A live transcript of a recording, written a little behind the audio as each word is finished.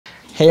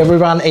Hey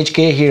everyone,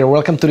 HK here.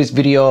 Welcome to this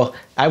video.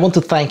 I want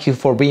to thank you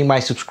for being my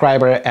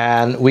subscriber,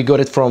 and we got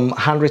it from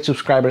 100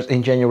 subscribers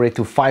in January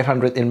to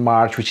 500 in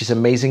March, which is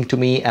amazing to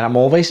me, and I'm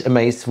always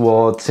amazed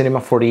what Cinema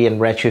 4D and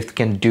Redshift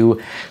can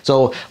do.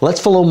 So let's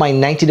follow my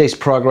 90 days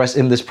progress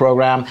in this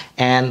program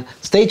and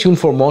stay tuned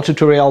for more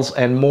tutorials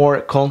and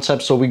more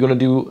concepts. So we're going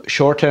to do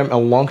short-term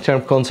and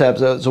long-term concepts.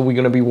 So we're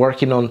going to be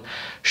working on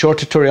short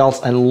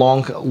tutorials and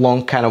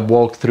long kind of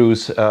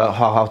walkthroughs,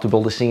 how to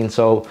build a scene.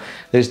 So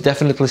there's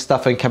definitely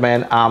stuff in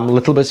command. I'm a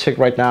little bit sick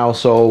right now,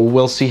 so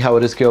we'll see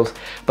how this goes,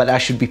 but I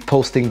should be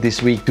posting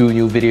this week 2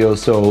 new videos.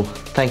 So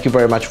thank you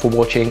very much for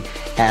watching,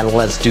 and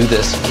let's do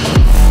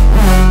this.